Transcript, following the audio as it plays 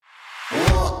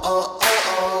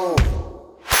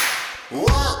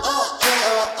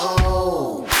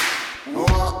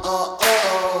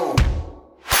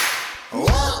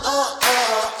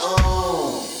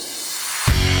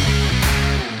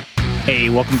Hey,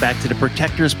 welcome back to the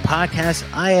Protectors Podcast.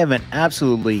 I have an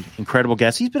absolutely incredible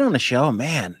guest. He's been on the show,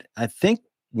 man. I think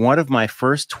one of my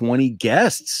first 20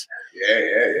 guests.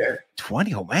 Yeah.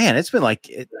 20. Oh, man. It's been like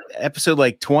episode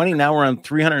like 20. Now we're on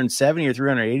 370 or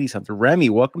 380 something. Remi,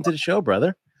 welcome to the show,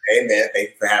 brother. Hey, man.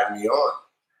 Thanks for having me on.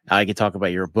 I could talk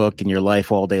about your book and your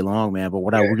life all day long, man. But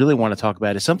what I really want to talk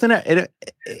about is something that it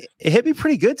hit me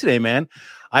pretty good today, man.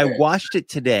 I watched it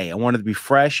today. I wanted to be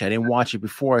fresh. I didn't watch it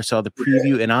before I saw the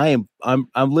preview, and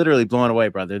I'm literally blown away,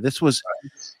 brother. It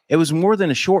was more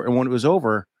than a short, and when it was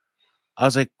over, I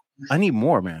was like, I need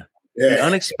more, man. Yeah. The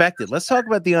unexpected. Let's talk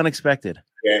about the unexpected.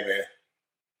 Yeah, man.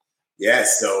 Yeah,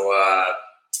 so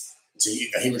it's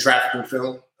a human trafficking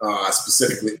film,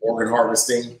 specifically organ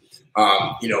harvesting.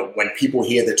 When people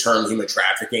hear the term human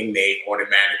trafficking, they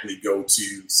automatically go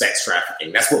to sex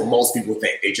trafficking. That's what most people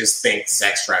think. They just think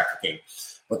sex trafficking.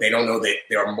 But they don't know that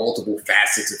there are multiple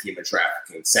facets of human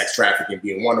trafficking. Sex trafficking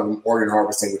being one of them, organ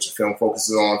harvesting, which the film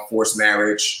focuses on, forced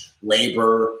marriage,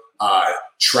 labor,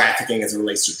 trafficking as it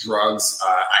relates to drugs.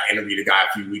 I interviewed a guy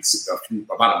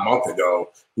about a month ago,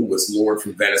 who was lured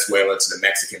from Venezuela to the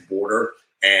Mexican border,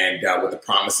 and with the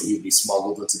promise that he would be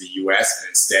smuggled into the U.S. And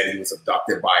instead, he was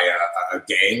abducted by a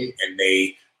gang, and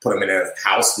they put him in a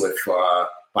house with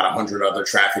about 100 other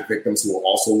traffic victims who were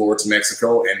also lured to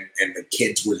Mexico, and the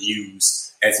kids were used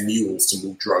as mules to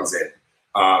move drugs in.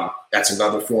 That's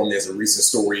another form. There's a recent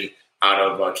story out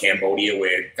of Cambodia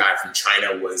where a guy from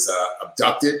China was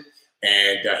abducted,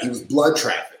 and he was blood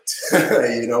trafficked,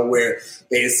 where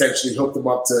they essentially hooked him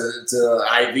up to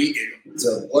IV,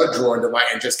 to blood drawing device,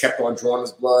 and just kept on drawing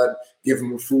his blood,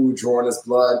 giving him food, drawing his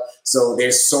blood. So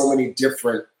there's so many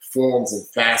different forms and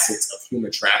facets of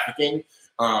human trafficking.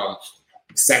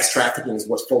 Sex trafficking is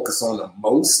what's focused on the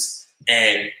most.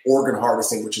 And organ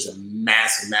harvesting, which is a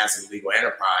massive, massive legal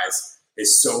enterprise,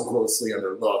 is so grossly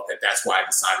underlooked that's why I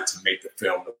decided to make the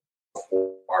film to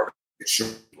show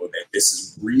that this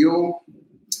is real.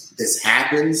 This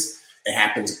happens. It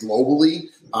happens globally.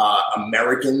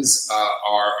 Americans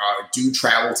do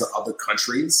travel to other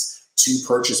countries to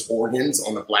purchase organs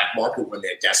on the black market when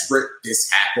they're desperate. This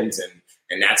happens,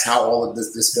 and that's how all of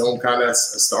this film kind of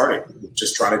started.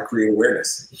 Just try to create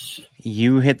awareness.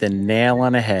 You hit the nail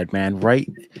on the head, man. Right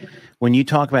when you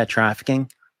talk about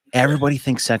trafficking, everybody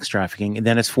thinks sex trafficking, and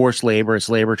then it's forced labor, it's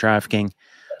labor trafficking.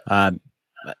 But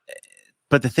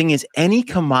the thing is, any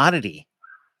commodity,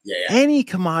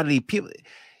 people,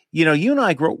 you and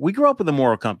I we grew up with a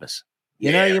moral compass.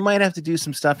 You might have to do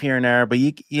some stuff here and there, but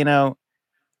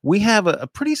we have a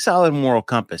pretty solid moral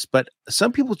compass. But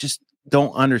some people just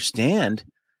don't understand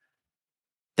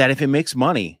that if it makes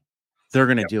money, they're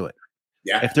going to do it.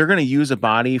 Yeah. If they're going to use a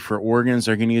body for organs,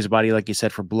 they're going to use a body, like you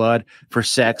said, for blood, for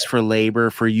sex, for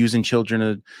labor, for using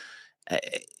children.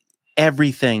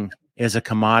 Everything is a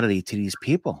commodity to these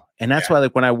people. And that's why,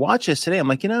 like, when I watch this today, I'm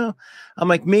like, I'm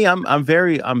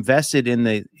vested in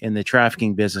the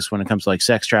trafficking business when it comes to like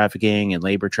sex trafficking and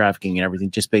labor trafficking and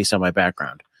everything, just based on my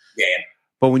background. Yeah.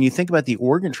 But when you think about the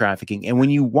organ trafficking, and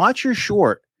when you watch your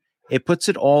short, it puts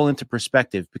it all into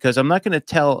perspective, because I'm not going to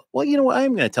tell. Well, you know what? I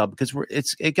am going to tell, because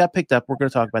it got picked up. We're going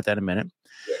to talk about that in a minute.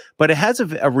 Yeah. But it has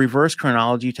a reverse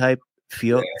chronology type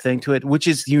thing to it, which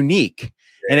is unique.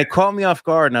 Yeah. And it caught me off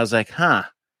guard, and I was like,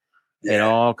 it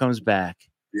all comes back.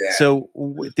 Yeah. So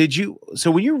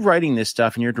when you're writing this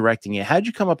stuff and you're directing it, how'd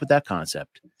you come up with that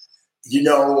concept?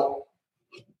 The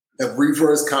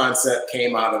reverse concept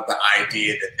came out of the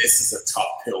idea that this is a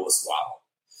tough pill to swallow.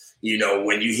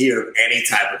 When you hear any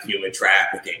type of human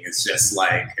trafficking, it's just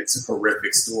like, it's a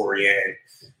horrific story. And,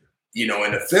 in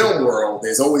the film world,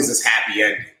 there's always this happy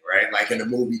ending, right? Like in the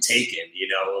movie Taken,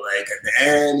 like at the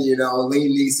end,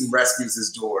 Liam Neeson rescues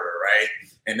his daughter, right?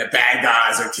 And the bad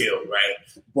guys are killed, right?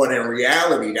 But in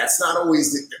reality, that's not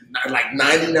always, like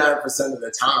 99% of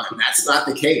the time, that's not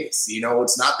the case.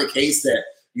 It's not the case that,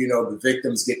 the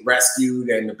victims get rescued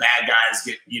and the bad guys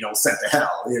get, sent to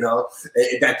hell,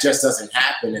 that just doesn't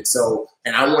happen.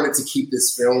 And I wanted to keep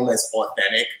this film as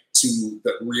authentic to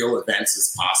the real events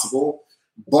as possible.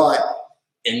 But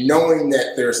in knowing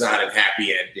that there's not a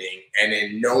happy ending, and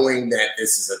in knowing that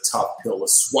this is a tough pill to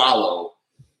swallow,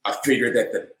 I figured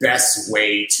that the best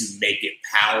way to make it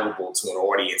palatable to an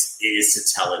audience is to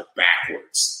tell it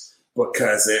backwards.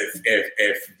 Because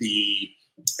if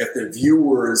the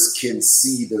viewers can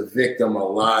see the victim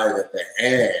alive at the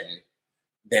end,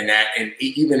 then that, and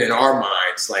even in our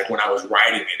minds, like when I was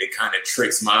writing it, it kind of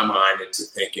tricks my mind into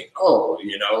thinking,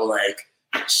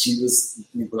 she was,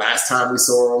 last time we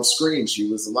saw her on screen, she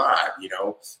was alive.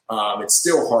 It's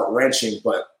still heart-wrenching,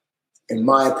 but in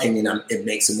my opinion, it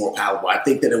makes it more palatable. I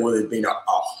think that it would have been a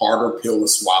harder pill to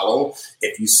swallow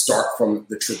if you start from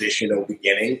the traditional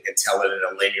beginning and tell it in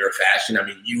a linear fashion. I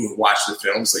mean, you have watched the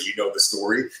film, so you know the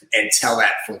story, and tell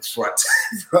that from front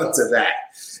to back.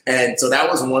 And so that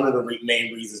was one of the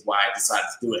main reasons why I decided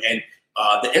to do it. And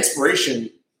the inspiration,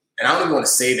 and I don't even want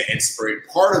to say the inspiration,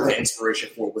 part of the inspiration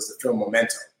for it was the film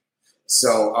Memento.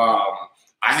 So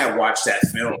I had watched that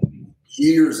film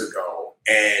years ago,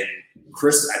 and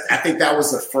Chris, I think that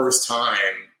was the first time.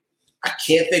 I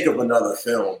can't think of another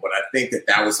film, but I think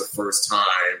that was the first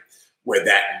time where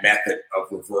that method of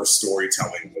reverse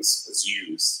storytelling was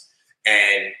used.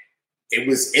 And it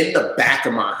was in the back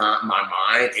of my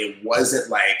mind. It wasn't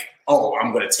like, oh,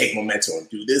 I'm going to take Memento and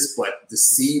do this, but the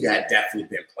seed had definitely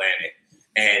been planted,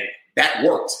 and that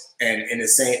worked. And in the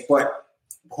same, but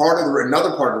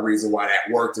another part of the reason why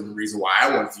that worked, and the reason why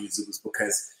I wanted to use it, was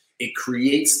because it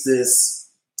creates this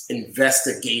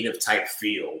investigative type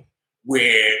feel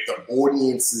where the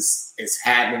audience is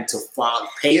having to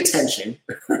pay attention,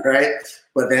 right?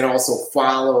 But then also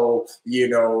follow,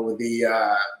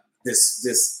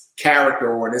 this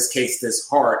character, or in this case, this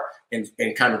heart, and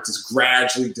kind of just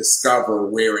gradually discover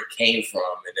where it came from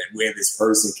and then where this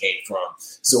person came from.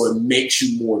 So it makes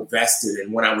you more vested.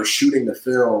 And when I was shooting the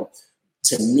film,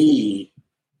 to me,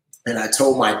 and I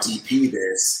told my DP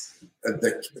this,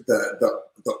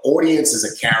 the audience is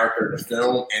a character in the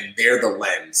film, and they're the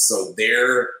lens. So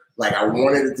they're like, I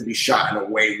wanted it to be shot in a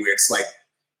way where it's like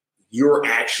you're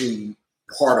actually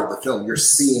part of the film. You're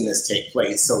seeing this take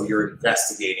place, so you're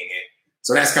investigating it.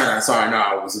 So that's kind of, sorry, I know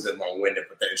I was a bit long-winded,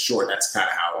 but in short, that's kind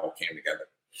of how it all came together.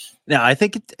 Now, I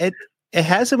think it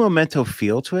has a Memento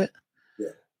feel to it. Yeah.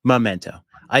 Memento.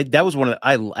 I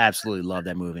absolutely love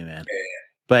that movie, man.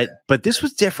 Yeah. But this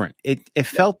was different. It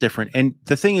felt different. And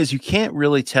the thing is, you can't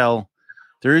really tell.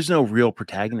 There is no real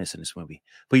protagonist in this movie,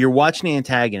 but you're watching the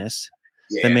antagonist,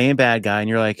 the main bad guy, and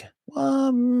you're like,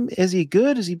 well, is he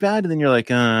good? Is he bad? And then you're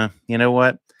like, you know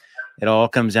what? It all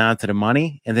comes down to the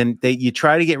money. And then you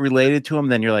try to get related to him.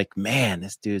 Then you're like, man,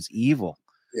 this dude's evil.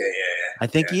 Yeah. I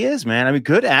think he is, man. I mean,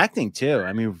 good acting too.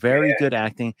 I mean, very good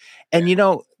acting. And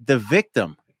the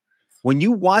victim, when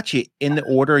you watch it in the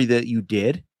order that you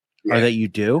did or that you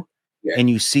do,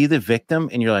 and you see the victim,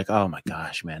 and you're like, oh my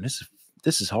gosh, man, this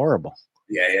is horrible.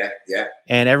 Yeah.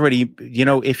 And everybody,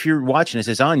 if you're watching this,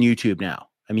 it's on YouTube now.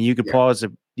 I mean, you could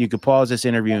pause this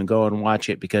interview and go and watch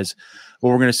it, because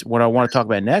what I want to talk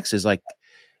about next is like,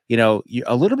 a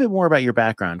little bit more about your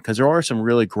background, because there are some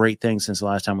really great things since the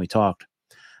last time we talked.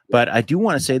 But I do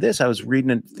want to say this. I was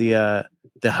reading the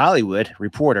Hollywood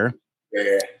Reporter.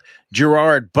 Yeah.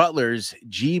 Gerard Butler's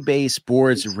G-Bay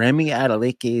Sports Remi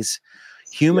Adeleke's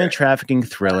human trafficking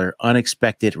thriller,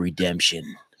 Unexpected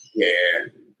Redemption. Yeah.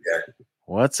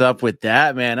 What's up with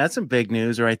that, man? That's some big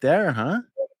news right there, huh?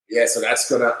 Yeah, so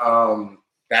it's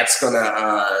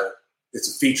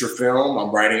a feature film.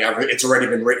 I'm writing. It's already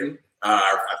been written.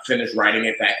 I finished writing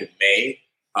it back in May.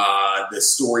 The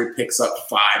story picks up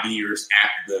 5 years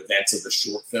after the events of the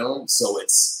short film, so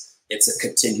it's a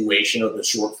continuation of the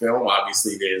short film.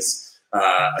 Obviously, there's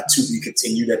a to be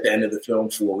continued at the end of the film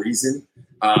for a reason.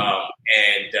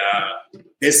 And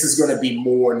this is going to be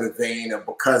more in the vein of,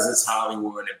 because it's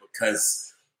Hollywood and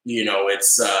because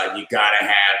it's you got to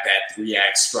have that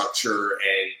 3-act structure,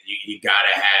 and you got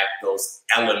to have those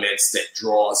elements that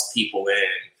draws people in.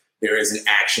 There is an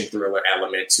action thriller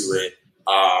element to it.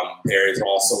 There is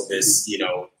also this,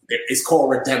 it's called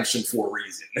redemption for a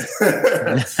reason.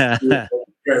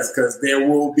 Because there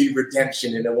will be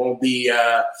redemption, and it won't be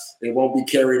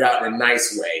carried out in a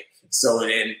nice way. So,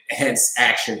 and hence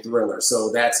action thriller.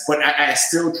 So but I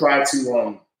still try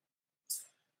to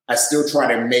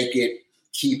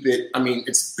keep it. I mean,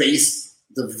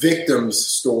 the victim's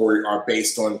story are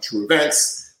based on true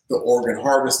events. The organ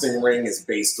harvesting ring is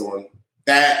based on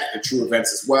that, and true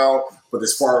events as well. But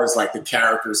as far as like the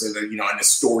characters and and the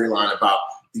storyline about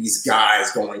these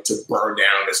guys going to burn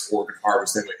down this organ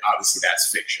harvesting, obviously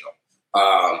that's fictional.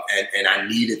 And I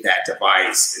needed that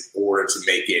device in order to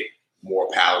make it more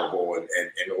palatable, and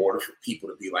in order for people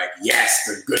to be like, yes,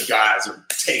 the good guys are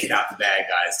taking out the bad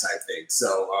guys type thing.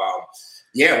 So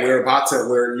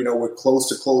we're close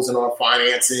to closing on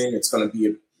financing. It's going to be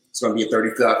a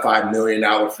 $35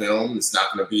 million film. It's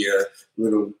not going to be a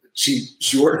little cheap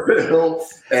short film.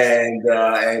 And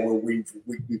we're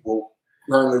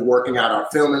currently working out our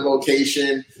filming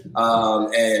location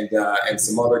and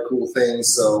some other cool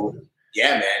things. So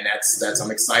yeah, man, that's I'm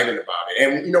excited about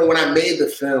it. And when I made the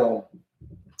film,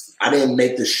 I didn't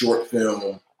make the short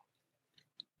film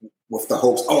with the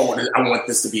hopes, oh, I want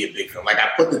this to be a big film. Like I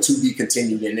put the to be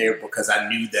continued in there because I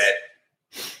knew that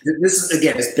this is,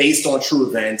 again, it's based on true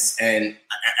events, and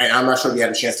I'm not sure if you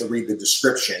had a chance to read the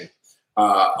description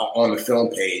on the film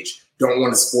page. Don't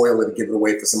want to spoil it and give it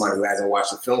away for somebody who hasn't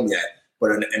watched the film yet.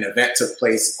 But an event took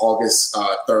place August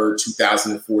 3rd,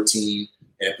 2014,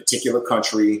 in a particular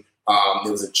country.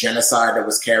 There was a genocide that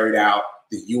was carried out.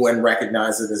 The UN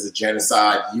recognized it as a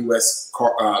genocide. U.S.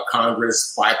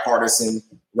 Congress, bipartisan,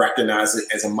 recognized it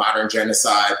as a modern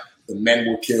genocide. The men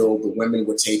were killed, the women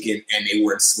were taken, and they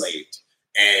were enslaved.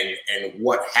 And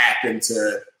what happened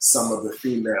to some of the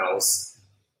females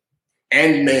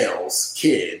and males,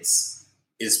 kids,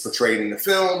 is portrayed in the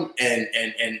film, and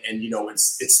you know,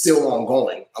 it's still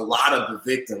ongoing. A lot of the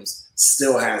victims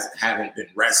still haven't been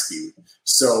rescued.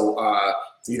 So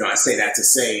you know, I say that to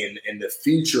say in the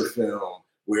feature film,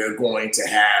 we're going to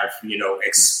have, you know,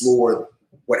 explore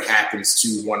what happens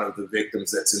to one of the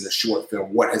victims that's in the short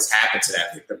film, what has happened to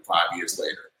that victim 5 years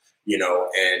later, you know,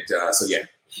 and so yeah.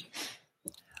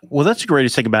 Well, that's the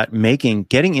greatest thing about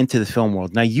getting into the film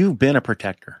world. Now, you've been a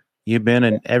protector. You've been,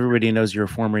 and everybody knows you're a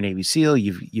former Navy SEAL.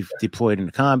 You've deployed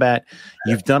into combat.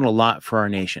 You've done a lot for our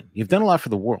nation. You've done a lot for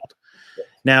the world.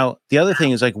 Now, the other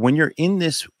thing is, like, when you're in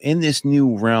this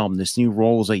new realm, this new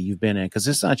roles that you've been in, because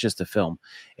it's not just a film,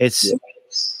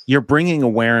 you're bringing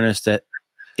awareness that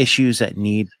issues that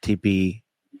need to be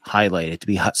highlighted, to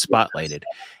be spotlighted.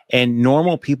 And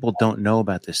normal people don't know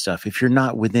about this stuff. If you're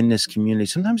not within this community,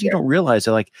 sometimes you don't realize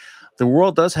that, like, the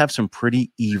world does have some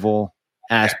pretty evil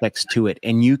aspects to it,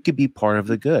 and you could be part of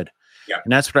the good. Yeah.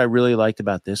 And that's what I really liked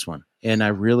about this one. And I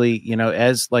really, you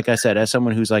know, like I said, as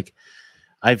someone who's like,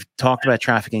 I've talked about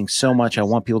trafficking so much, I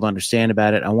want people to understand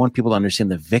about it. I want people to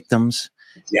understand the victims,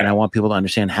 and I want people to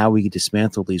understand how we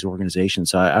dismantle these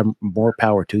organizations. So I'm more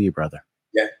power to you, brother.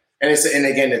 Yeah. And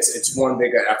again, it's one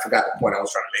big, I forgot the point I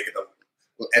was trying to make it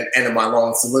end of my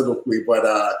long soliloquy, but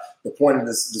the point of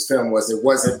this film was it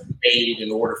wasn't made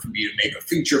in order for me to make a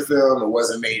feature film. It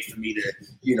wasn't made for me to,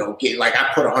 you know, get, like,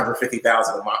 I put $150,000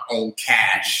 of my own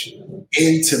cash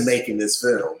into making this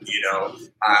film, you know,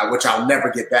 which I'll never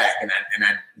get back. And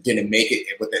I didn't make it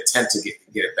with the intent to get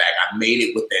it back. I made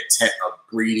it with the intent of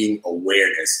breeding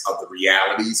awareness of the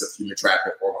realities of human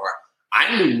trafficking for heart.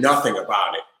 I knew nothing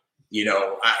about it. You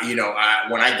know,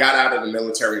 when I got out of the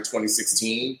military in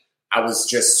 2016, I was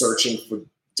just searching for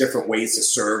different ways to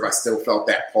serve. I still felt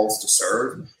that pulse to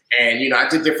serve. And, you know, I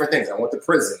did different things. I went to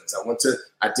prisons.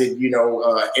 I did, you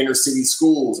know, inner city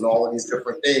schools and all of these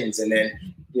different things. And then,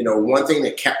 you know, one thing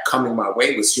that kept coming my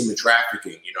way was human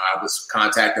trafficking. You know, I was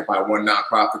contacted by one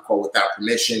nonprofit called Without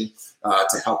Permission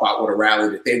to help out with a rally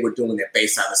that they were doing that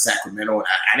based out of Sacramento. And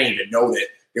I didn't even know that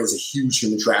there was a huge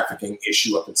human trafficking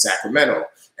issue up in Sacramento.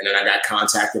 And then I got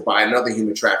contacted by another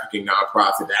human trafficking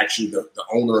nonprofit, actually the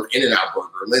owner of In-N-Out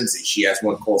Burger, Lindsay. She has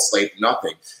one called Slave to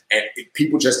Nothing. And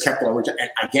people just kept on reaching.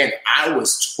 And again, I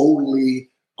was totally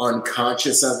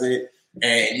unconscious of it.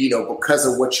 And, you know, because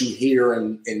of what you hear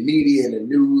in media and the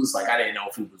news, like, I didn't know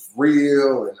if it was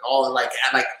real and all, like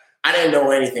I didn't know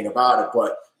anything about it.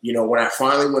 But, you know, when I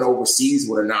finally went overseas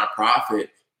with a nonprofit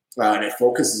that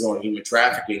focuses on human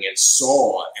trafficking and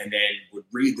saw, and then would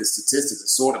read the statistics and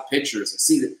saw the pictures and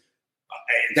see that,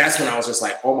 that's when I was just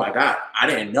like, oh my God, I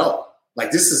didn't know.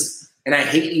 Like, this is, and I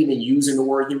hate even using the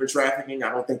word human trafficking.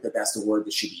 I don't think that that's the word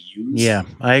that should be used. Yeah,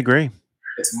 I agree.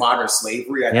 It's modern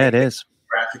slavery. I think it is.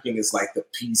 Trafficking is like the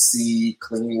PC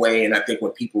clean way. And I think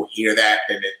when people hear that,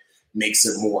 then it makes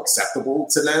it more acceptable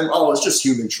to them. Oh, it's just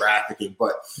human trafficking,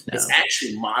 but it's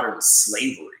actually modern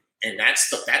slavery. And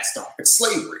that's it's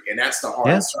slavery, and that's the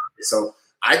hardest part. So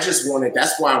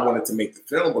that's why I wanted to make the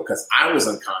film, because I was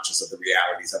unconscious of the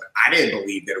realities of it. I didn't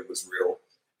believe that it was real.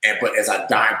 But as I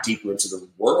dived deeper into the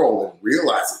world and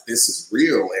realized that this is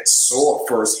real and saw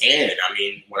firsthand, I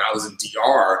mean, when I was in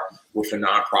DR with a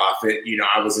nonprofit, you know,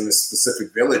 I was in a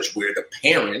specific village where the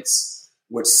parents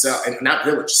would sell, and not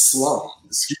village, slum,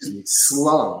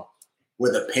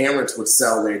 where the parents would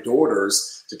sell their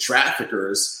daughters to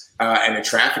traffickers. And the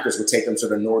traffickers would take them to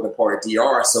the northern part of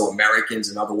DR so Americans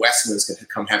and other Westerners can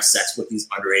come have sex with these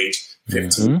underage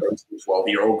 15, 13,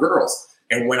 12-year-old girls.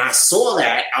 And when I saw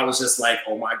that, I was just like,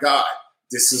 oh my God,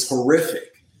 this is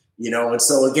horrific. You know, and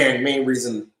so again, main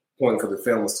point for the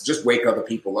film was to just wake other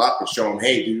people up and show them,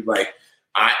 hey, dude,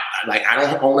 I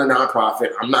don't own a nonprofit.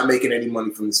 I'm not making any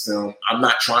money from this film. I'm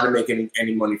not trying to make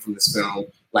any money from this film.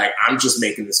 Like, I'm just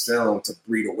making this film to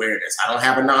breed awareness. I don't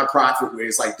have a nonprofit where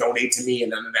it's like donate to me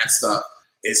and none of that stuff.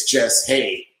 It's just,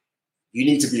 hey, you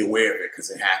need to be aware of it because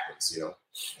it happens, you know?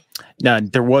 Now,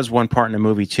 there was one part in the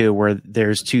movie too where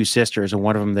there's two sisters, and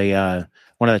one of them,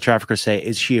 one of the traffickers say,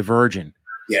 "Is she a virgin?"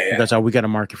 Because we got a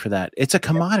market for that. It's a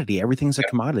commodity. Everything's a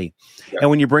commodity. And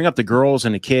when you bring up the girls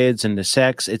and the kids and the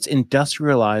sex, it's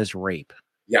industrialized rape.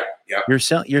 You're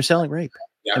selling rape.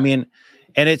 I mean,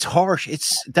 and it's harsh.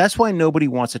 That's why nobody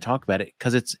wants to talk about it,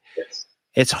 because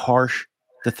it's harsh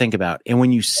to think about. And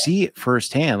when you see it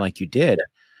firsthand, like you did,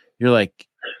 you're like,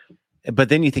 but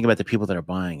then you think about the people that are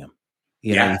buying them.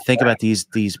 You know, you think about these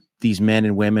men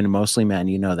and women, mostly men,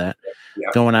 you know that,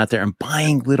 going out there and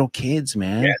buying little kids,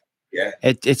 man.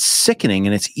 It's sickening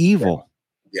and it's evil.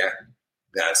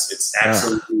 It's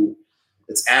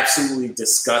absolutely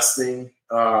disgusting.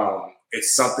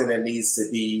 It's something that needs to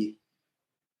be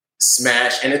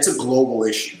smashed, and it's a global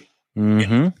issue.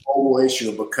 It's a global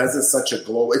issue because it's such a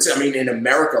global. In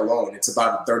America alone, it's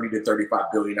about a $30 to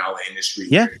 $35 billion industry.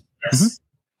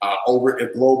 Over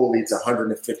globally, it's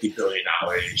 $150 billion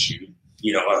issue.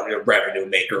 You know, a revenue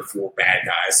maker for bad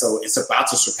guys. So it's about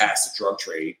to surpass the drug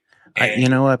trade. You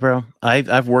know what, bro?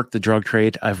 I've worked the drug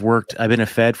trade. I've been a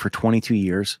Fed for 22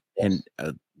 years in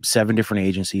 7 different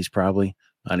agencies, probably.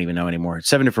 I don't even know anymore.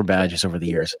 7 different badges over the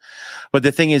years. But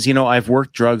the thing is, you know, I've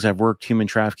worked drugs, I've worked human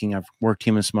trafficking, I've worked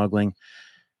human smuggling.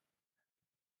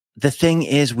 The thing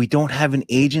is, we don't have an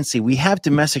agency. We have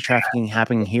domestic trafficking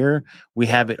happening here. We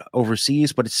have it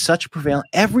overseas, but it's such a prevalent.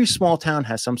 Every small town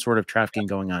has some sort of trafficking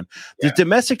going on. The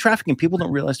domestic trafficking, people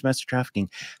don't realize domestic trafficking.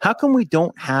 How come we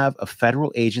don't have a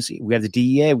federal agency? We have the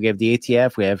DEA, we have the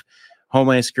ATF, we have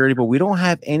Homeland Security, but we don't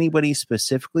have anybody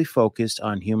specifically focused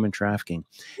on human trafficking,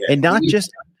 and not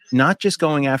just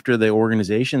going after the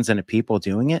organizations and the people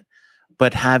doing it,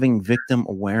 but having victim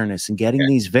awareness and getting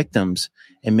these victims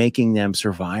and making them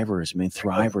survivors,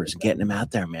 thrivers, and getting them out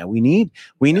there, man. We need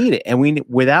it. And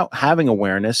without having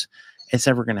awareness, it's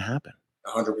never going to happen.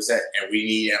 100%. And we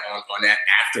need it on that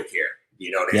aftercare. You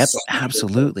know,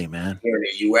 absolutely, man. Here in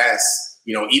the U.S.,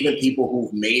 you know, even people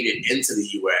who've made it into the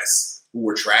U.S. who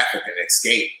were trafficked and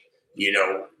escaped, you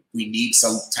know, we need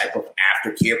some type of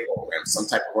aftercare program, some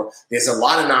type of work. There's a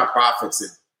lot of nonprofits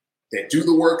that do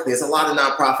the work. There's a lot of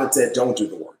nonprofits that don't do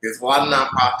the work. There's a lot of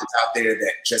nonprofits out there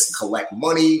that just collect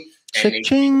money and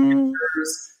it's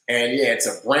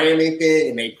a branding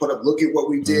thing. And they put up, look at what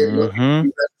we did, look at what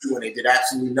we do, and they did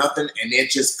absolutely nothing. And they're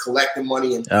just collecting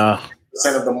money, and 10%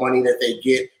 of the money that they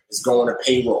get is going to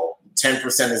payroll.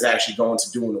 10% is actually going to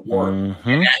doing the work.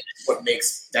 And that's what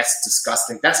that's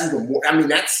disgusting. That's even more. I mean,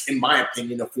 that's, in my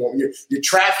opinion, a form. You're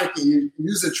trafficking, you're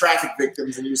using traffic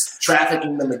victims and you're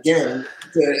trafficking them again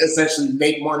to essentially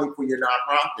make money for your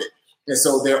nonprofit. And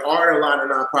so there are a lot of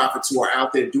nonprofits who are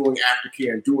out there doing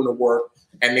aftercare and doing the work.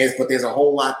 But there's a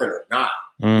whole lot that are not,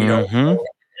 you know.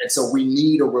 And so we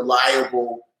need a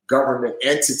reliable government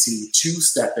entity to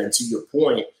step in, to your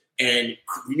point. And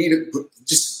we need to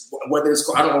just, whether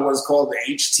it's, I don't know what it's called, the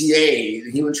HTA,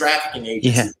 the Human Trafficking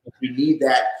Agency. We need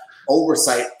that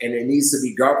oversight, and it needs to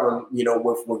be governed, you know,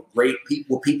 with great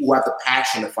people, with people who have the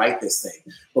passion to fight this thing.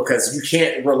 Because you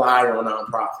can't rely on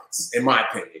nonprofits, in my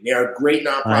opinion. There are great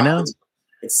nonprofits.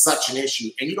 It's such an issue,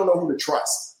 and you don't know who to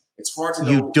trust. It's hard to know.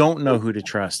 You don't know who to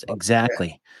trust.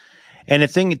 Exactly. And the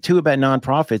thing, too, about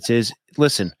nonprofits is,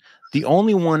 listen, the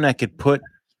only one that could put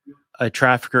a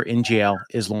trafficker in jail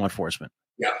is law enforcement.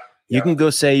 You can go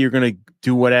say you're going to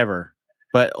do whatever,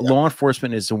 but law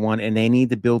enforcement is the one, and they need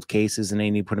to build cases and they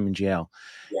need to put them in jail.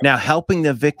 Now, helping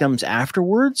the victims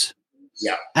afterwards,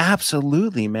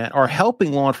 absolutely, man. Or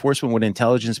helping law enforcement with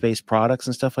intelligence-based products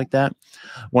and stuff like that.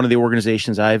 One of the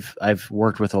organizations I've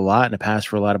worked with a lot in the past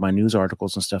for a lot of my news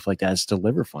articles and stuff like that is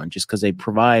Deliver Fund, just because they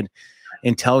provide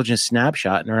intelligence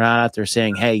snapshot, and they're not out there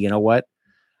saying, hey, you know what?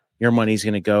 Your money's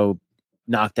going to go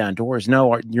knock down doors.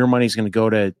 No, your money's going to go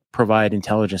to provide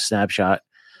intelligence snapshot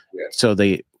so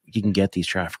you can get these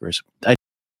traffickers.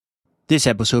 This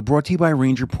episode brought to you by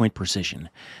Ranger Point Precision.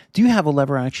 Do you have a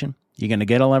lever action? You're going to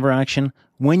get a lever action.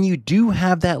 When you do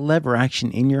have that lever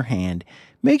action in your hand,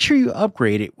 make sure you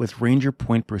upgrade it with Ranger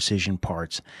Point Precision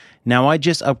parts. Now, I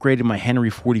just upgraded my Henry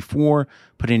 44,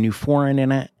 put a new forend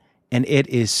in it, and it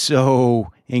is so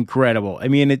incredible. I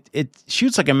mean, it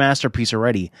shoots like a masterpiece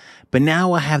already, but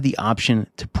now I have the option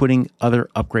to putting other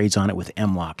upgrades on it with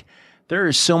M-Lock. There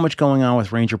is so much going on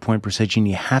with Ranger Point Precision.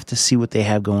 You have to see what they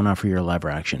have going on for your lever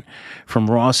action.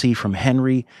 From Rossi, from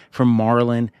Henry, from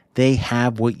Marlin, they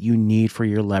have what you need for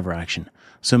your lever action.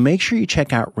 So make sure you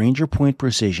check out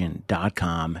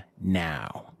rangerpointprecision.com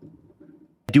now.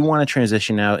 I do want to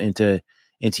transition now into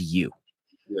you.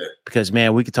 Because,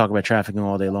 man, we could talk about trafficking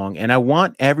all day long. And I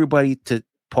want everybody to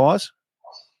pause,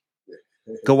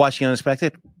 go watch The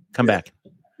Unexpected, come back.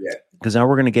 Because now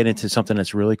we're going to get into something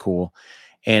that's really cool.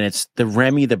 And it's the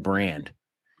Remi, the brand.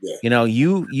 You know,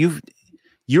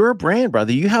 You're a brand,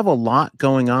 brother. You have a lot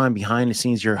going on behind the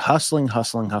scenes. You're hustling.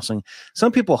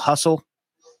 Some people hustle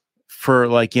for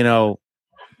like, they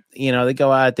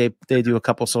go out, they do a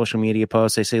couple social media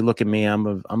posts. They say, look at me. I'm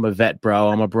a vet, bro.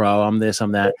 I'm a bro. I'm this,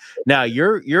 I'm that. Now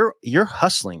you're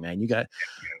hustling, man.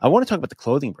 I want to talk about the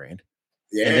clothing brand.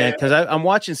 Yeah. And then because I'm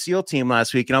watching SEAL Team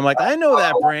last week and I'm like, I know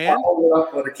that brand. I'll hold it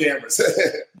up for the cameras.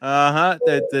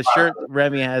 The shirt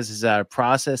Remi has is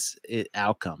process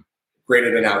outcome.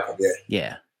 Greater than outcome,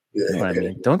 yeah. You know what I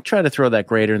mean? Don't try to throw that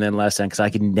greater than less than, because I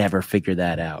can never figure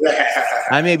that out.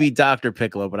 I may be Dr.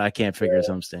 Piccolo, but I can't figure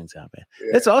some things out, man.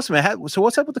 It's awesome, man. So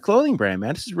what's up with the clothing brand,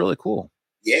 man? This is really cool.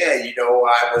 Yeah,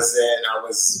 I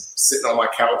was sitting on my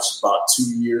couch about 2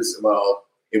 years. Well,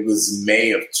 it was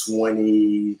May of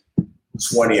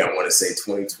 2020, I want to say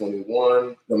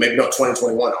 2021. No, maybe not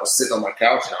 2021. I was sitting on my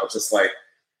couch and I was just like,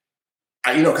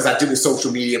 because I do the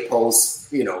social media posts,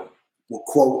 with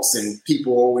quotes, and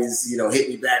people always, hit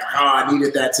me back. Oh, I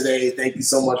needed that today. Thank you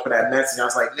so much for that message. I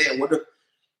was like, man, what if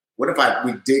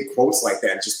we did quotes like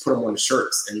that and just put them on the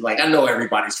shirts? And like, I know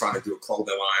everybody's trying to do a clothing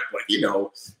line, but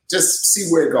just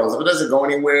see where it goes. If it doesn't go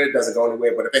anywhere, it doesn't go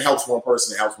anywhere. But if it helps one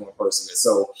person, it helps one person. And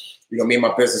so, me and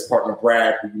my business partner,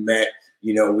 Brad, who we met,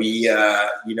 we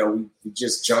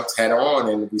just jumped head on,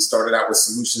 and we started out with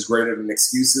solutions greater than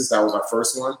excuses. That was our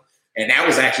first one. And that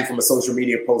was actually from a social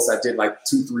media post I did like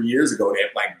 2-3 years ago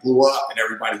that like blew up and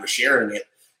everybody was sharing it.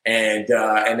 And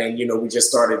then, we just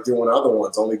started doing other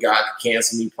ones. Only God Can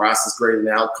Cancel Me, Process Greater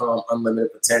Than Outcome,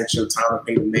 Unlimited Potential, Time to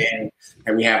Pay the Man.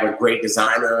 And we have a great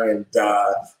designer, and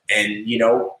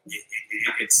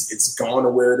it's gone to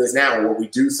where it is now. And what we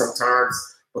do sometimes,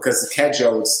 because the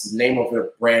Kedjo, the name of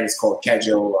the brand is called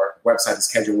Kedjo. Our website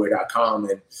is kedjoway.com.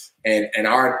 And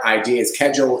our idea is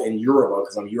Kedjo in Yoruba,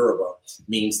 because I'm Yoruba,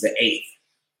 means the eighth.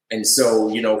 And so,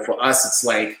 for us, it's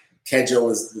like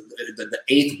Kedjo is the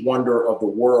eighth wonder of the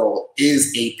world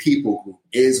is a people group,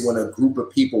 is when a group of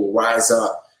people rise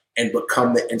up and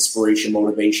become the inspiration,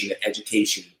 motivation, and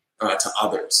education to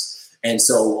others. And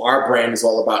so our brand is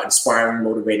all about inspiring,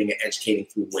 motivating, and educating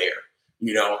through wear,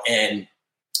 and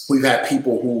we've had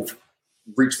people who've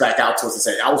reached back out to us and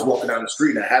said, I was walking down the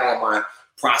street and I had on my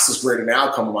process greater than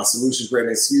outcome and my solutions greater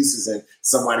than excuses. And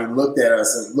somebody looked at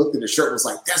us and looked at the shirt and was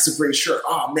like, that's a great shirt.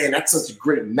 Oh man, that's such a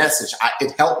great message.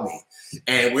 It helped me.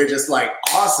 And we're just like,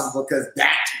 awesome, because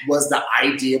that was the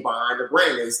idea behind the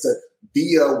brand, is to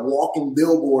be a walking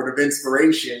billboard of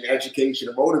inspiration, education,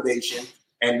 and motivation.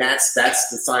 And that's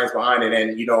the science behind it.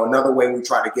 And, another way we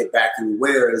try to get back to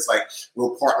wear is like,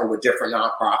 we'll partner with different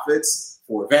nonprofits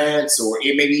for events, or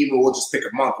maybe even we'll just pick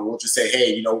a month and we'll just say,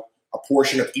 hey, a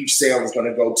portion of each sale is going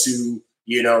to go to,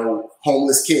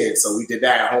 homeless kids. So we did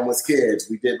that, homeless kids.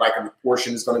 We did like a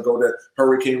portion is going to go to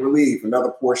hurricane relief.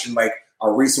 Another portion, like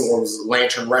our recent one, was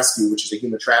Lantern Rescue, which is a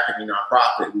human trafficking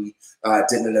nonprofit. We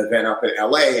did an event up in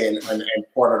LA, and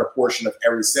part of the portion of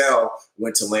every sale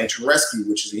went to Lantern Rescue,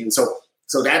 which is a human. So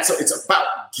it's about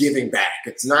giving back.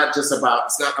 It's not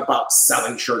about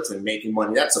selling shirts and making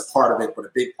money. That's a part of it, but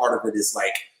a big part of it is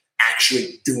like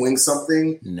actually doing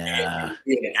something and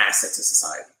being an asset to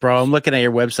society. Bro, I'm looking at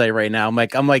your website right now. I'm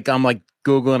like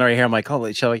Googling right here. I'm like,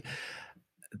 holy shit.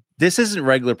 This isn't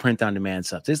regular print on demand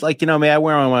stuff. This is like, I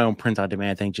wear on my own print on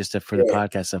demand thing just for the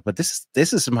podcast stuff, but this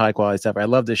is some high quality stuff. I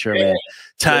love this shirt, man.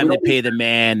 Time to pay the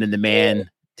man, and the man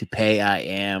to pay I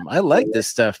am. I like this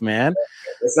stuff, man.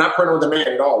 It's not print on demand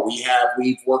at all.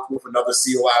 We've worked with another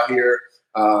SEAL out here.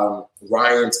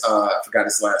 Ryan, I forgot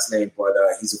his last name, but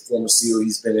he's a former SEAL.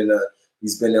 He's been in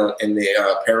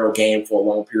the apparel game for a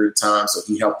long period of time. So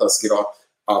he helped us get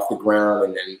off the ground.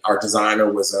 And then our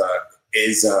designer was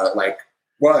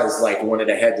one of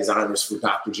the head designers for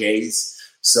Dr. J's.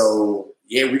 So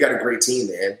yeah, we got a great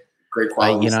team, man. Great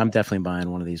quality. I'm definitely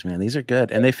buying one of these, man. These are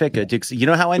good, and they fit good. Dude, you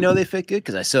know how I know they fit good?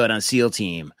 Because I saw it on SEAL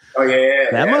Team. Oh yeah,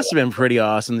 that must have been pretty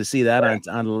awesome to see that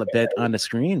on the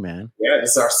screen, man. Yeah,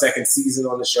 this is our second season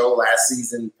on the show. Last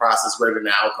season, Process Greater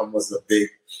Than Outcome was a big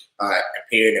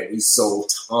appeared, and we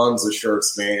sold tons of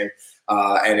shirts, man.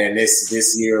 And then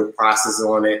this year, Process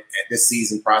on it. And this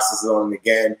season, Process on it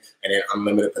again, and then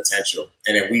Unlimited Potential.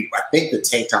 And then I think the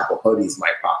tank top or hoodies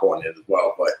might pop on it as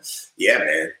well. But yeah,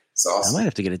 man. Awesome. I might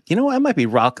have to get it. I might be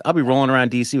I'll be rolling around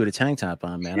DC with a tank top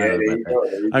on, man. Yeah,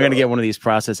 I'm going to get one of these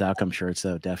Process Outcome shirts,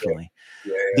 though, definitely.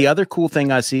 Yeah. The other cool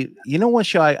thing I see, one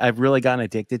show I've really gotten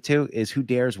addicted to is Who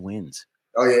Dares Wins.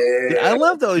 Oh, yeah. I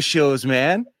love those shows,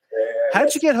 man. Yeah,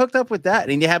 how'd you get hooked up with that?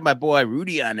 And you had my boy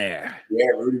Rudy on there. Yeah,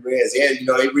 Rudy Reyes. Yeah,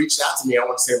 they reached out to me, I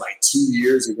want to say like 2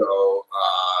 years ago,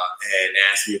 and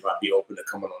asked me if I'd be open to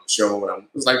coming on the show. And I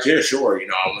was like, yeah, sure.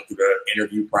 I went through the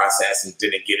interview process and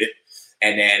didn't get it.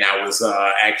 And then I was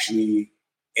actually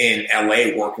in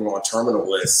LA working on terminal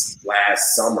lists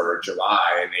last summer,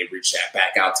 July, and they reached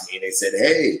back out to me and they said,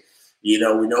 "Hey, we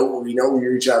know we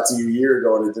reached out to you a year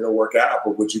ago and it didn't work out,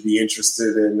 but would you be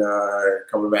interested in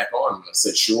coming back on?" And I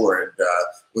said, "Sure." And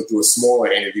went through a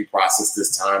smaller interview process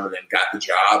this time, and then got the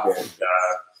job, and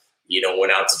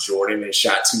went out to Jordan and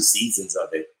shot 2 seasons of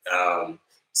it.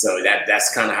 So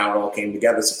that's kind of how it all came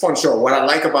together. It's a fun show. What I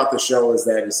like about the show is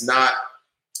that it's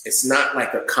not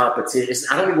like a competition.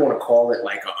 I don't even want to call it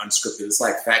like an unscripted. It's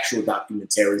like factual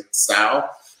documentary style,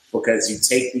 because you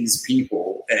take these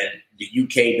people, and the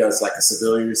UK does like a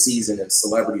civilian season and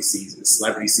celebrity season. The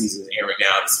celebrity season is airing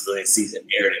now. The civilian season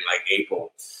aired in like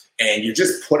April. And you're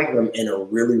just putting them in a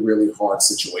really, really hard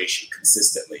situation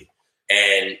consistently.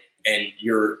 And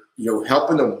you're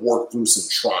helping them work through some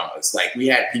traumas. Like, we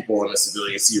had people in the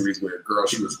civilian series where a girl,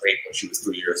 she was raped when she was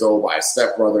 3 years old by a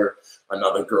stepbrother.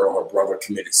 Another girl, her brother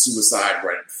committed suicide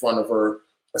right in front of her.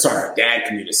 Sorry, her dad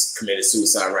committed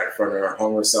suicide right in front of her,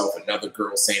 hung herself. Another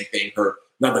girl, same thing.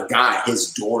 Another guy,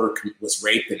 his daughter was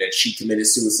raped, and then she committed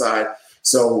suicide.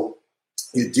 So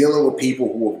you're dealing with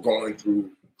people who are going through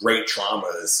great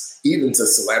traumas. Even to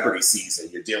celebrity season,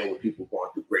 you're dealing with people going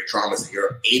through great traumas, and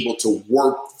you're able to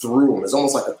work through them. It's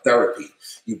almost like a therapy.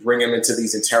 You bring them into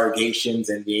these interrogations,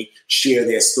 and they share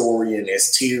their story, and there's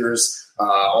tears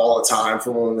all the time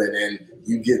from them, and then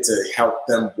you get to help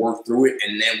them work through it.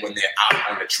 And then when they're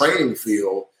out on the training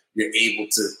field, you're able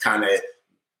to kind of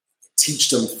teach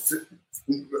them,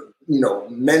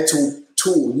 mental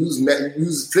tools,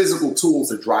 use physical tools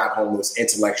to drive home those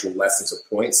intellectual lessons or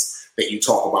points that you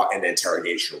talk about in the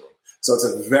interrogation room. So it's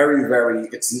a very, very,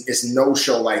 it's no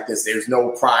show like this. There's no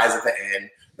prize at the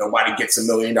end. Nobody gets $1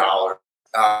 million.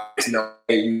 There's no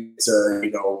way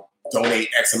to, donate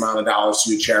X amount of dollars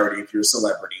to your charity if you're a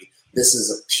celebrity. This is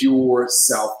a pure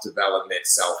self-development,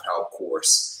 self-help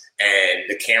course. And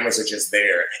the cameras are just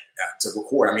there to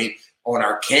record. I mean, on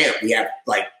our camp, we have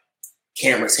like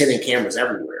hidden cameras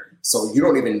everywhere. So you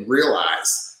don't even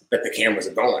realize that the cameras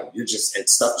are going. And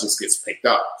stuff just gets picked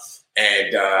up.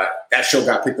 And that show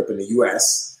got picked up in the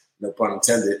US, no pun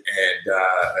intended.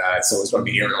 And so it's going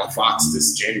to be airing on Fox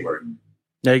this January.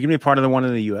 Now, you're going to be part of the one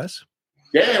in the US?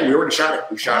 Yeah, we already shot it.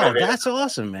 We shot it. That's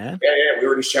awesome, man. Yeah, we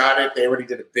already shot it. They already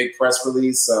did a big press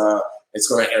release. It's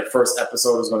going to air. First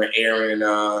episode is going to air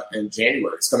in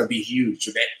January. It's going to be huge.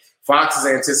 Fox is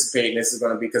anticipating this is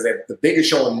going to be, because the biggest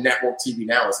show on network TV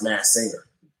now is Masked Singer.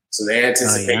 So they're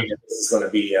anticipating that this is going to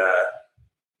be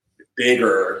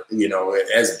bigger,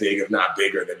 as big, if not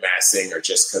bigger, than Masked Singer,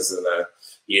 just because of the,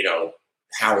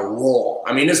 how raw.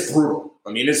 I mean, it's brutal.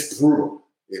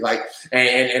 Like,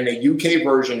 and the UK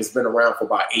version has been around for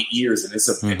about 8 years, and it's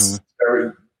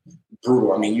very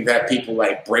brutal. I mean, you've had people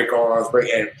like break arms,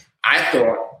 and I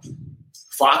thought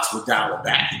Fox would dial it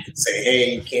back and say,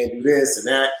 "Hey, you can't do this and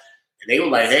that," and they were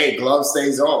like, "Hey, glove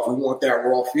stays off. We want that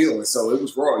raw feel." And so it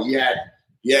was raw. You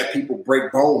had people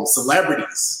break bones,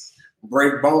 celebrities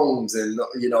break bones, and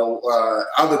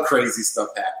other crazy stuff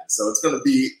happens. So it's going to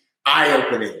be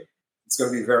eye-opening. It's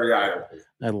going to be very eye-opening.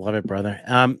 I love it, brother.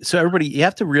 So everybody, you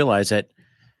have to realize that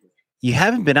you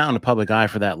haven't been out in the public eye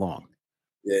for that long.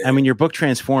 Yeah. I mean, your book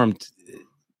Transformed,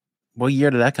 what year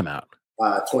did that come out?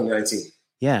 2019.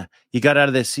 Yeah. You got out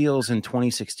of the SEALs in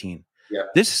 2016. Yeah.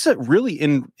 This is really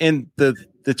in the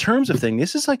terms of thing.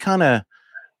 This is like kind of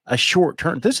a short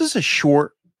term. This is a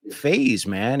short phase,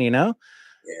 man, Yeah.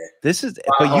 This is,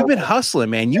 but you've been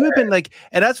hustling, man. You have been like,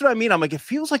 and that's what I mean. I'm like, it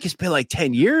feels like it's been like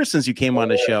 10 years since you came on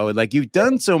the show. And like, you've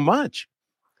done so much.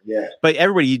 Yeah. But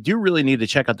everybody, you do really need to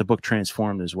check out the book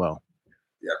Transformed as well.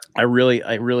 Yeah. I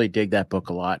really dig that book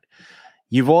a lot.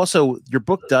 Your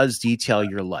book does detail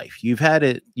your life. You had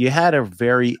a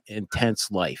very intense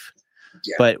life.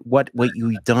 Yeah. But what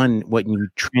you've done, what you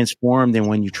transformed, and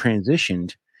when you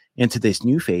transitioned into this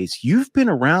new phase, you've been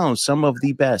around some of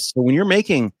the best. So when you're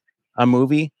making a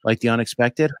movie like The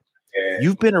Unexpected,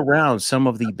 you've been around some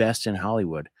of the best in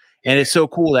Hollywood. And it's so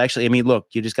cool, actually. I mean, look,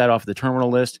 you just got off the terminal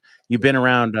list. You've been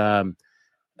around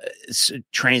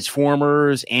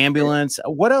Transformers, Ambulance.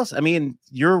 What else? I mean,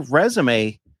 your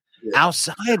resume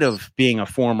outside of being a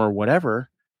former whatever.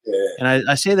 Yeah. And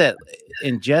I say that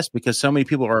in jest because so many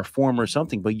people are a former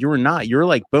something, but you're not. You're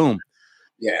like, boom.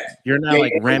 Yeah. You're not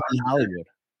like Remi Hollywood.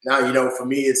 Now, for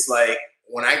me, it's like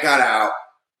when I got out,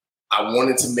 I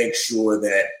wanted to make sure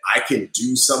that I could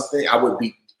do something. I would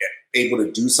be able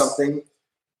to do something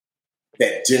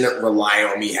that didn't rely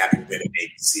on me having been a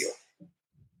Navy SEAL.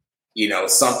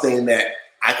 Something that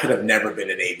I could have never been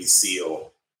a Navy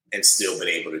SEAL and still been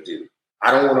able to do.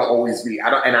 I don't want to always be, I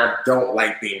don't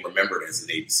like being remembered as a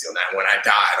Navy SEAL. Now, when I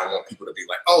die, I don't want people to be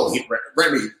like, "Oh,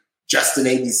 Remi, just a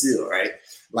Navy SEAL," right?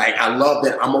 Like, I love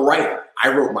that I'm a writer. I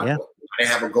wrote my book. I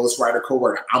didn't have a ghostwriter,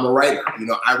 co-writer. I'm a writer. You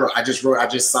know, I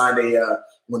just signed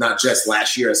not just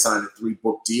last year, I signed a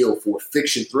 3-book deal for a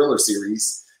fiction thriller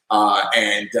series.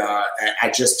 And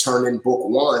I just turned in book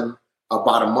 1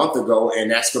 about a month ago,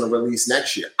 and that's going to release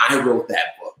next year. I wrote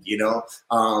that book, you know,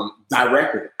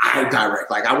 directed. I direct.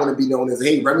 Like, I want to be known as,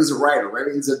 hey, Remi's a writer.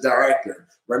 Remi's a director.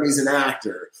 Remi's an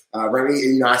actor. Remi,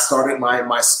 you know, I started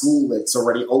my school that's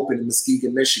already open in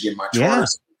Muskegon, Michigan, my charter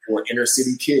school for inner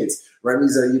city kids.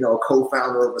 Remi's a, you know,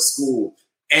 co-founder of a school.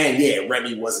 And yeah,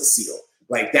 Remi was a SEAL.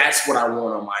 Like, that's what I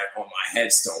want on my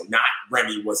headstone. Not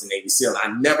Remi was a Navy SEAL.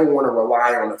 I never want to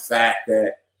rely on the fact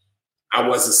that I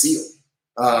was a SEAL.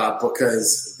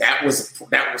 Because that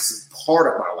was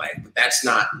part of my life, but that's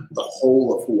not the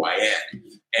whole of who I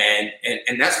am.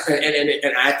 And that's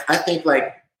I think,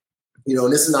 like, you know,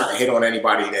 and this is not a hit on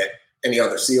anybody, that any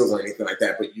other SEALs or anything like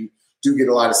that, but you do get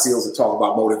a lot of SEALs that talk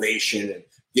about motivation and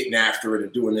getting after it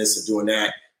and doing this and doing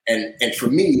that. And for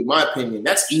me, in my opinion,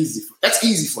 that's easy for a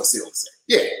SEAL to say.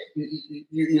 Yeah,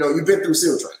 you know, you've been through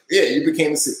SEAL training. Yeah, you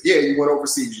became a SEAL. Yeah, you went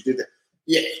overseas. You did that.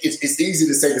 Yeah, it's easy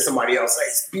to say to somebody else,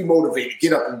 hey, be motivated,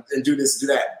 get up and do this, do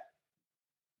that.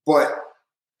 But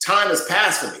time has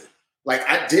passed for me. Like,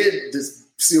 I did this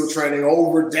SEAL training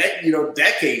over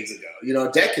decades ago,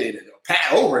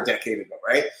 over a decade ago,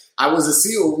 right? I was a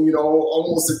SEAL, you know,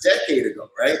 almost a decade ago,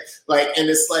 right? Like, and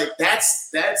it's like,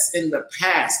 that's in the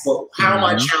past, but how am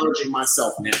I challenging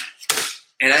myself now?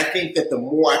 And I think that the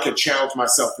more I can challenge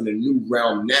myself in a new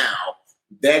realm now,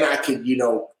 then I can, you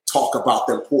know, talk about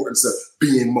the importance of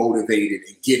being motivated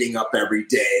and getting up every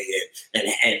day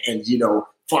and you know,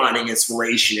 finding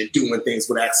inspiration and doing things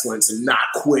with excellence and not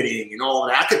quitting and all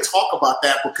that. I could talk about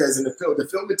that because in the film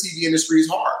and TV industry is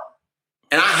hard.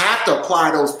 And I have to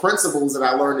apply those principles that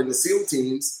I learned in the SEAL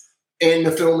teams in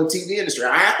the film and TV industry.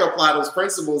 I have to apply those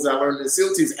principles that I learned in the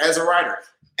SEAL teams as a writer,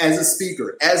 as a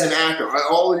speaker, as an actor,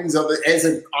 all of these other, as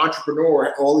an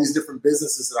entrepreneur, all these different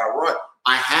businesses that I run.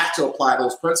 I have to apply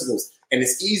those principles. And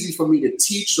it's easy for me to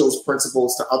teach those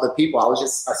principles to other people. I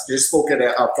just spoke at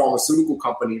a pharmaceutical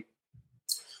company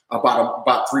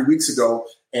about 3 weeks ago.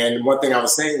 And one thing I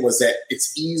was saying was that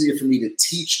it's easier for me to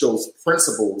teach those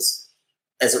principles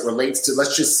as it relates to,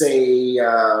 let's just say,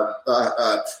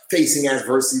 facing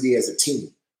adversity as a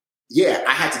team. Yeah,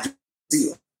 I had to do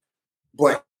SEAL.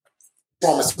 But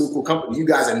pharmaceutical company, you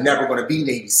guys are never going to be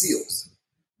Navy SEALs.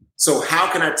 So how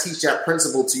can I teach that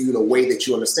principle to you in a way that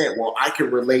you understand? Well, I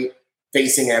can relate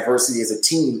facing adversity as a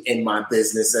team in my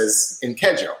business as in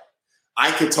Kejo.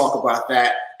 I could talk about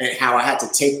that and how I had to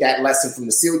take that lesson from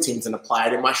the SEAL teams and apply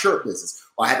it in my shirt business.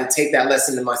 Or I had to take that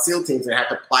lesson in my SEAL teams and have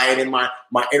to apply it in my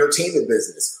entertainment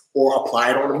business or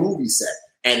apply it on a movie set.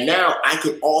 And now I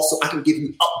can give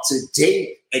you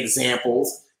up-to-date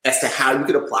examples as to how you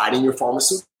could apply it in your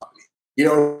pharmaceutical company. You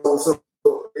know, so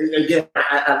again,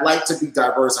 I like to be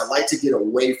diverse. I like to get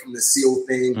away from the SEAL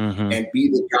thing and be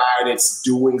the guy that's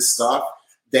doing stuff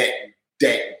that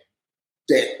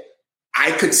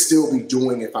I could still be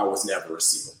doing if I was never a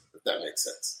SEAL, if that makes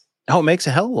sense. Oh, it makes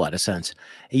a hell of a lot of sense.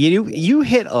 You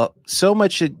hit up so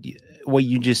much. What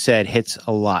you just said hits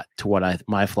a lot to what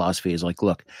my philosophy is. Like,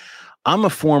 look,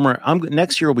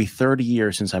 next year will be 30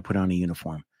 years since I put on a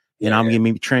uniform. And I'm going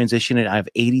to be transitioning. I have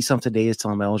 80 something days till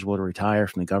I'm eligible to retire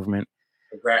from the government.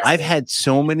 Congrats. I've had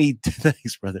so many,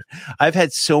 thanks, brother. I've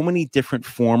had so many different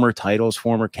former titles,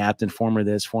 former captain, former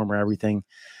this, former everything.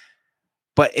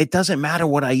 But it doesn't matter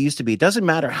what I used to be. It doesn't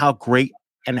matter how great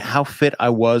and how fit I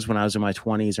was when I was in my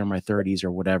 20s or my 30s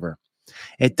or whatever.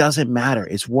 It doesn't matter.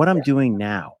 It's what I'm doing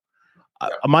now.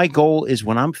 My goal is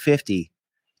when I'm 50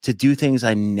 to do things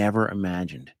I never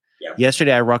imagined. Yeah.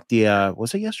 Yesterday, I rucked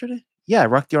was it yesterday? Yeah, I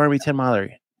rucked the Army 10 miler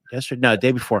yesterday. No, the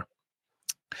day before.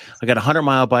 I got a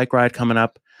 100-mile bike ride coming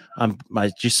up.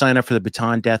 I just signed up for the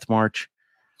Baton Death March.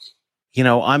 You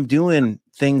know, I'm doing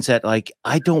things that, like,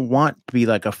 I don't want to be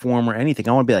like a form or anything.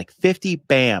 I want to be like 50,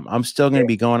 bam. I'm still going to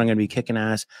be going. I'm going to be kicking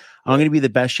ass. I'm going to be the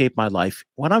best shape of my life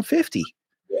when I'm 50.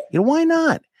 You know, why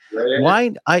not?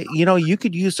 Why? You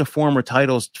could use the former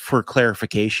titles for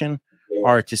clarification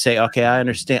or to say, okay,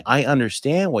 I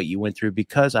understand what you went through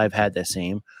because I've had the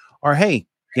same. Or, hey,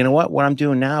 you know what? What I'm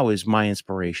doing now is my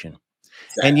inspiration.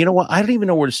 Exactly. And you know what? I don't even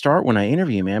know where to start when I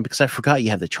interview, man, because I forgot you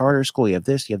have the charter school, you have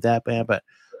this, you have that, man. But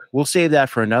we'll save that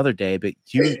for another day. But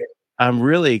I'm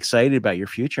really excited about your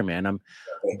future, man. I'm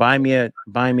buying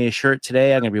me a shirt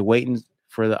today. I'm going to be waiting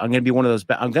I'm going to be one of those.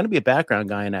 I'm going to be a background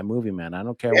guy in that movie, man. I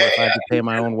don't care if I have to pay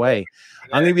my own way.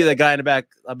 I'm going to be the guy in the back.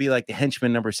 I'll be like the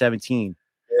henchman number 17.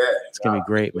 It's going to be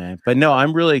great, man. But no,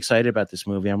 I'm really excited about this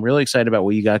movie. I'm really excited about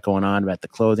what you got going on, about the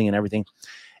clothing and everything.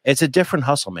 it's a different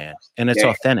hustle, man. And it's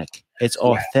authentic. It's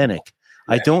authentic.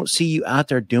 I don't see you out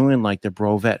there doing like the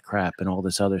brovet crap and all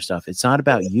this other stuff. It's not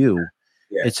about you.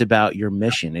 It's about your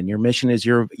mission. And your mission is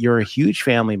you're a huge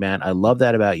family, man. I love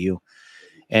that about you.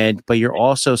 But you're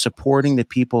also supporting the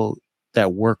people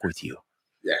that work with you.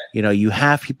 Yeah. You know, you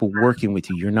have people working with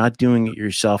you. You're not doing it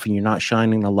yourself, and you're not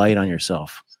shining the light on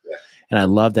yourself. Yeah. And I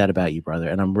love that about you, brother.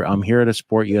 And I'm here to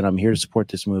support you, and I'm here to support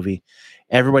this movie.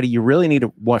 Everybody, you really need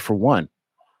to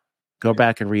go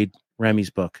back and read Remi's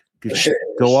book. Go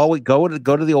to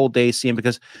the old days, see him,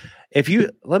 because if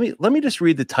you let me just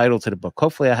read the title to the book.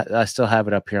 Hopefully I still have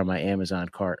it up here on my Amazon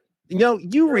cart. You know,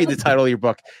 you read the title of your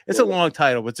book. It's a long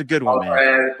title, but it's a good one,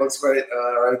 man. It looks right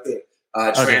there.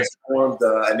 Transformed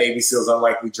a Navy SEAL's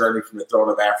unlikely journey from the throne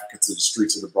of Africa to the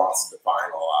streets of the Bronx to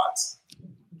defying all odds.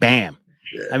 Bam.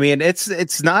 Yeah. I mean,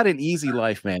 it's not an easy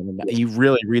life, man. You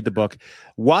really read the book.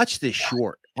 Watch this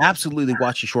short. Absolutely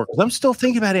watch the short, because I'm still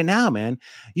thinking about it now, man.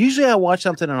 Usually I watch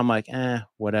something and I'm like,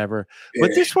 whatever. Yeah.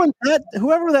 But this one,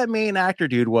 whoever that main actor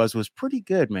dude was pretty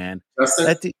good, man.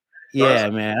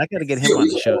 Man. I got to get him on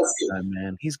the show sometime,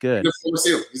 man. He's good.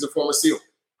 He's a former SEAL.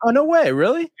 Oh, no way.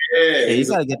 Really? Yeah. You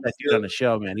got to get that dude on the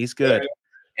show, man. He's good.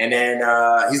 Yeah. And then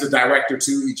he's a director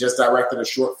too. He just directed a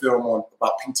short film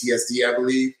about PTSD, I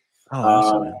believe. Oh,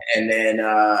 awesome, and then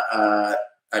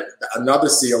another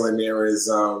SEAL in there is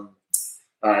Gonzo,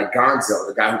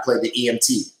 the guy who played the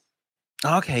EMT.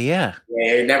 Okay, yeah.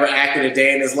 Yeah, he never acted a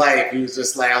day in his life. He was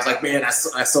just like, I was like, man, I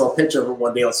saw a picture of him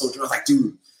one day on social. I was like,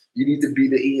 dude, you need to be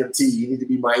the EMT. You need to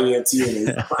be my EMT.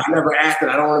 And I never acted.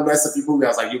 I don't want to mess up your movie. I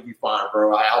was like, you'll be fine,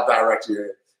 bro. I'll direct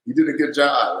you. You did a good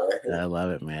job, man. I love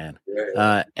it, man.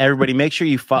 Yeah. Everybody, make sure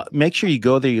you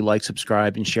go there, you like,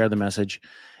 subscribe, and share the message.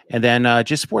 And then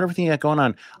just support everything you got going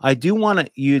on. I do want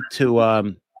you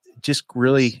to just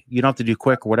really, you don't have to do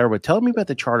quick or whatever, but tell me about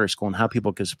the charter school and how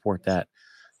people can support that.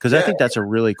 Because I think that's a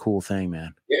really cool thing,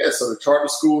 man. Yeah, so the charter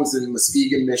school is in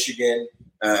Muskegon, Michigan.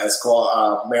 It's called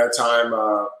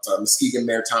Muskegon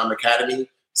Maritime Academy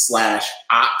 /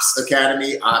 Ops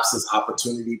Academy. Ops is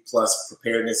opportunity plus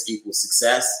preparedness equals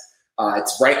success.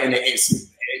 It's right in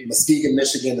Muskegon,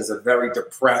 Michigan is a very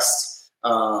depressed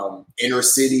inner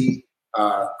city.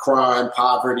 Crime,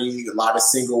 poverty, a lot of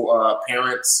single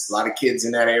parents, a lot of kids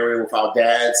in that area without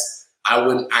dads.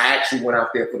 I actually went out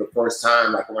there for the first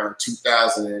time, like around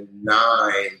 2009.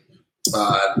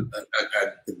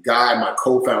 The guy, my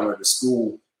co-founder of the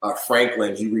school,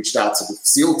 Franklin, he reached out to the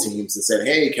SEAL teams and said,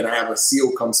 hey, can I have a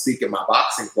SEAL come speak at my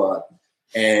boxing club?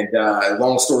 And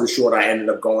long story short, I ended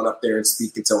up going up there and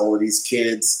speaking to all of these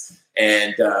kids.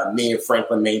 And me and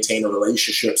Franklin maintained a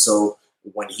relationship. So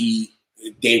when he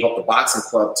gave up the boxing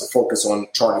club to focus on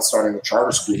starting a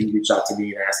charter school, he reached out to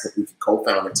me and asked if we could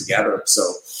co-found it together. So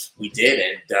we did.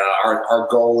 And our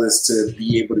goal is to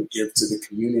be able to give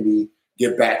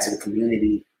back to the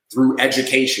community through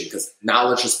education, because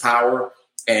knowledge is power.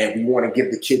 And we want to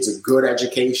give the kids a good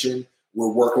education. We're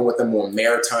working with them on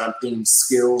maritime themed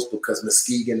skills because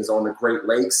Muskegon is on the Great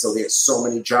Lakes. So there's so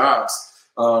many jobs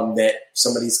that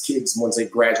some of these kids, once they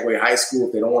graduate high school,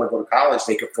 if they don't want to go to college,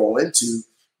 they could fall into.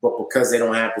 But because they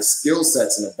don't have the skill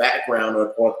sets and the background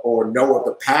or know of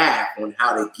the path on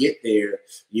how to get there,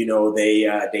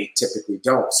 they typically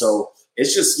don't. So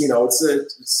it's just,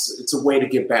 it's a way to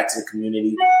give back to the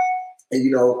community, and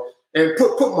and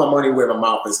put my money where my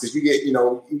mouth is, because you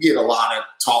get a lot of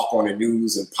talk on the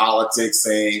news and politics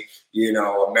saying,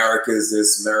 America's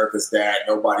this, America's that,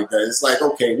 nobody does. It's like,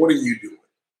 okay, what are you doing?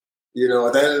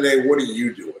 At the end of the day, what are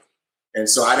you doing? And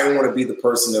so I didn't want to be the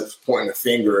person that's pointing the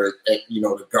finger at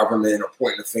the government or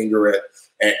pointing the finger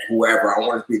at whoever. I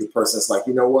wanted to be the person that's like,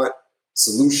 you know what?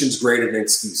 Solutions greater than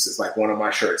excuses, like one of my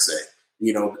shirts say.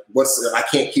 I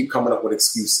can't keep coming up with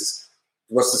excuses.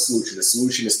 What's the solution? The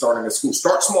solution is starting a school.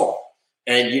 Start small.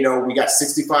 And, we got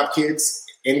 65 kids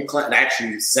in class,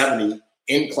 actually 70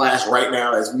 in class right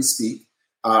now as we speak.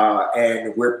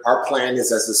 And our plan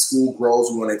is, as the school grows,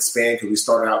 we want to expand, because we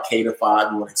started out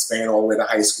K-5. We want to expand all the way to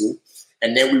high school.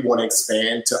 And then we want to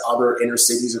expand to other inner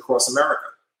cities across America.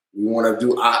 We want to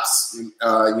do ops,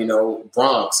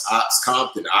 Bronx, ops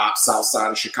Compton, ops south side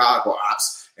of Chicago,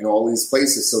 ops in all these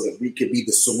places, so that we could be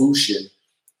the solution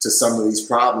to some of these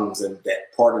problems. And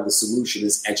that part of the solution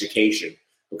is education.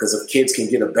 Because if kids can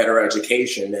get a better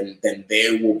education, then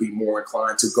they will be more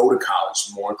inclined to go to college,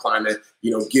 more inclined to,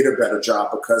 get a better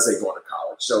job because they're going to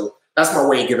college. So that's my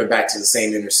way of giving back to the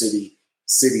same inner cities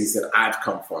that I've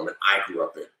come from and I grew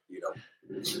up in,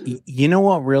 You know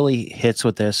what really hits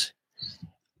with this?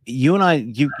 You and I,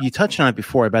 you touched on it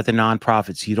before about the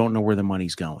nonprofits. You don't know where the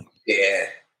money's going. Yeah.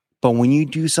 But when you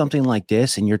do something like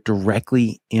this and you're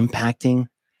directly impacting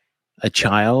a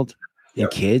child, in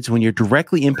kids, when you're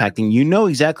directly impacting, you know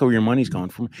exactly where your money's going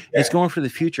from. It's going for the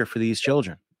future for these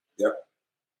children. Yep.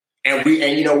 And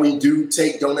we do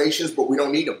take donations, but we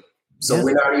don't need them. So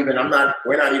we're not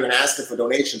even asking for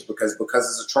donations because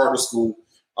it's a charter school.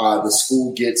 The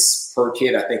school gets per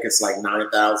kid, I think it's like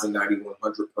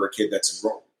 $9,100 per kid that's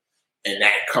enrolled, and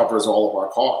that covers all of our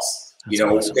costs. That's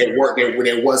awesome. There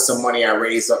was some money I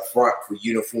raised up front for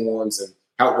uniforms and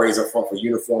helped raise up front for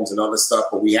uniforms and other stuff,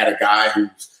 but we had a guy who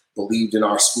believed in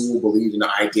our school, believed in the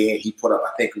idea, and he put up,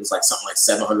 I think it was like something like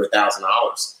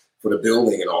 $700,000 for the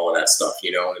building and all of that stuff,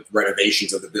 and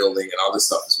renovations of the building and other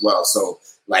stuff as well. So,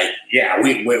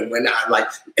 we're not like,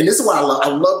 and this is why I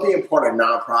love being part of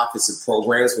nonprofits and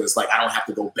programs where it's like I don't have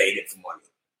to go begging for money.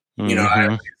 I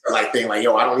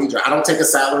don't need you. I don't take a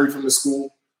salary from the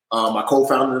school. My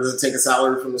co-founder doesn't take a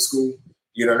salary from the school.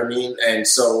 You know what I mean? And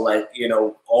so,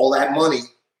 all that money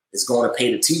is going to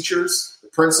pay the teachers, the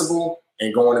principal,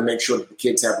 and going to make sure that the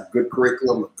kids have a good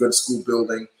curriculum, a good school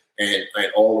building, and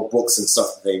all the books and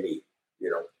stuff that they need.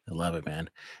 I love it, man.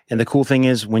 And the cool thing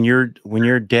is when you're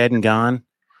dead and gone,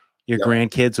 your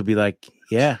grandkids will be like,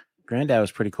 yeah, granddad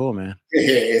was pretty cool, man.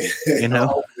 Yeah. And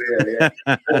I'm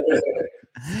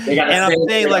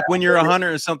saying, like, when you're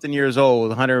 100 or something years old,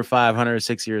 105,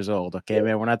 106 years old. Okay,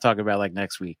 man, we're not talking about like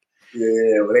next week.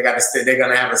 Yeah, well, they're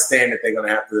going to have a stand that they're going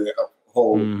to have to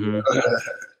hold. Mm-hmm.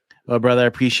 Well, brother, I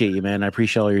appreciate you, man. I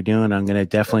appreciate all you're doing. I'm going to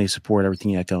definitely support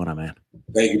everything you got going on, man.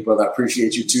 Thank you, brother. I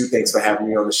appreciate you too. Thanks for having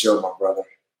me on the show, my brother.